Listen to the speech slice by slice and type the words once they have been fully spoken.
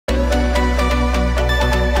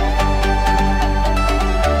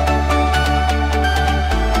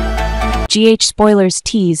Spoilers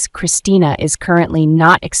tease, Kristina is currently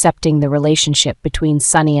not accepting the relationship between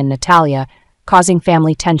Sonny and Natalia, causing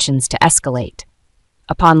family tensions to escalate.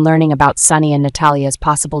 Upon learning about Sonny and Natalia's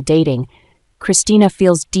possible dating, Kristina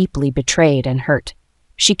feels deeply betrayed and hurt.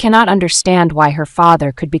 She cannot understand why her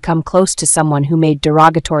father could become close to someone who made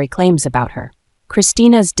derogatory claims about her.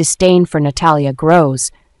 Kristina's disdain for Natalia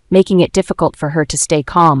grows, making it difficult for her to stay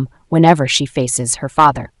calm whenever she faces her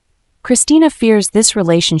father. Kristina fears this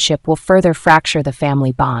relationship will further fracture the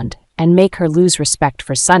family bond and make her lose respect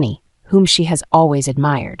for Sonny, whom she has always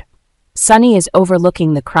admired. Sonny is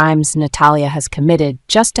overlooking the crimes Natalia has committed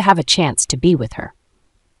just to have a chance to be with her.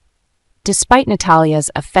 Despite Natalia's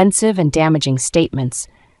offensive and damaging statements,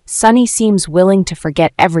 Sonny seems willing to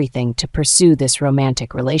forget everything to pursue this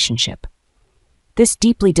romantic relationship. This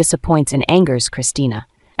deeply disappoints and angers Kristina,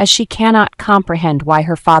 as she cannot comprehend why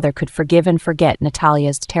her father could forgive and forget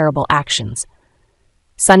Natalia's terrible actions.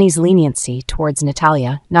 Sonny's leniency towards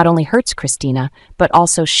Natalia not only hurts Kristina, but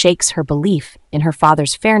also shakes her belief in her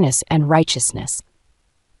father's fairness and righteousness.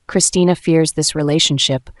 Kristina fears this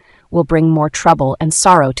relationship will bring more trouble and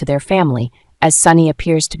sorrow to their family, as Sonny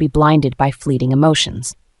appears to be blinded by fleeting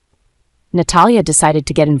emotions. Natalia decided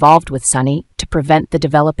to get involved with Sonny to prevent the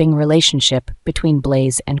developing relationship between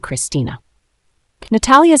Blaze and Kristina.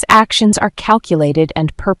 Natalia's actions are calculated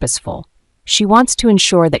and purposeful. She wants to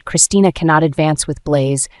ensure that Kristina cannot advance with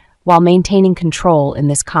Blaze while maintaining control in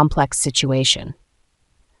this complex situation.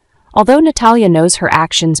 Although Natalia knows her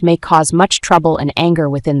actions may cause much trouble and anger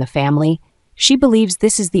within the family, she believes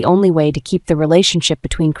this is the only way to keep the relationship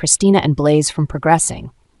between Kristina and Blaze from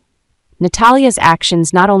progressing. Natalia's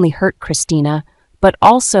actions not only hurt Kristina, but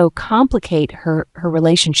also complicate her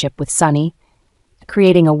relationship with Sonny,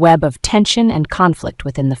 creating a web of tension and conflict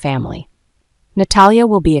within the family. Natalia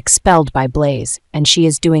will be expelled by Blaze, and she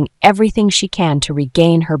is doing everything she can to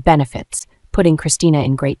regain her benefits, putting Kristina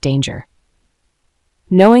in great danger.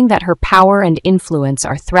 Knowing that her power and influence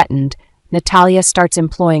are threatened, Natalia starts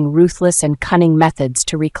employing ruthless and cunning methods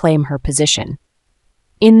to reclaim her position.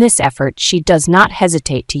 In this effort, she does not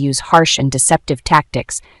hesitate to use harsh and deceptive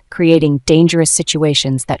tactics, creating dangerous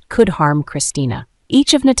situations that could harm Kristina.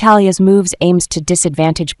 Each of Natalia's moves aims to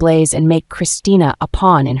disadvantage Blaze and make Kristina a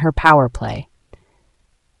pawn in her power play.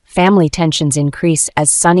 Family tensions increase as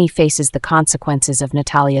Sonny faces the consequences of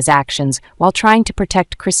Natalia's actions while trying to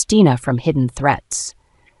protect Kristina from hidden threats.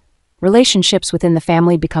 Relationships within the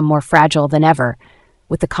family become more fragile than ever,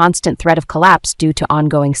 with the constant threat of collapse due to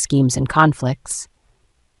ongoing schemes and conflicts.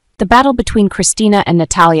 The battle between Kristina and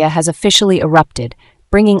Natalia has officially erupted,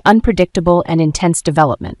 bringing unpredictable and intense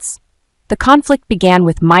developments. The conflict began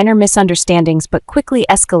with minor misunderstandings but quickly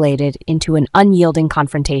escalated into an unyielding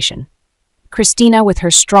confrontation. Kristina, with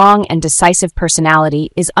her strong and decisive personality,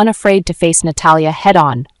 is unafraid to face Natalia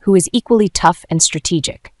head-on, who is equally tough and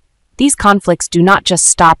strategic. These conflicts do not just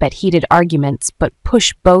stop at heated arguments, but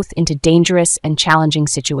push both into dangerous and challenging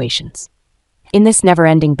situations. In this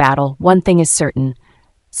never-ending battle, one thing is certain: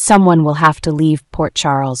 someone will have to leave Port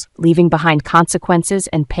Charles, leaving behind consequences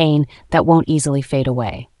and pain that won't easily fade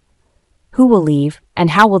away. Who will leave,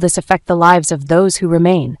 and how will this affect the lives of those who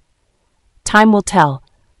remain? Time will tell,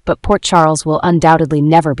 but Port Charles will undoubtedly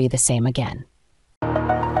never be the same again.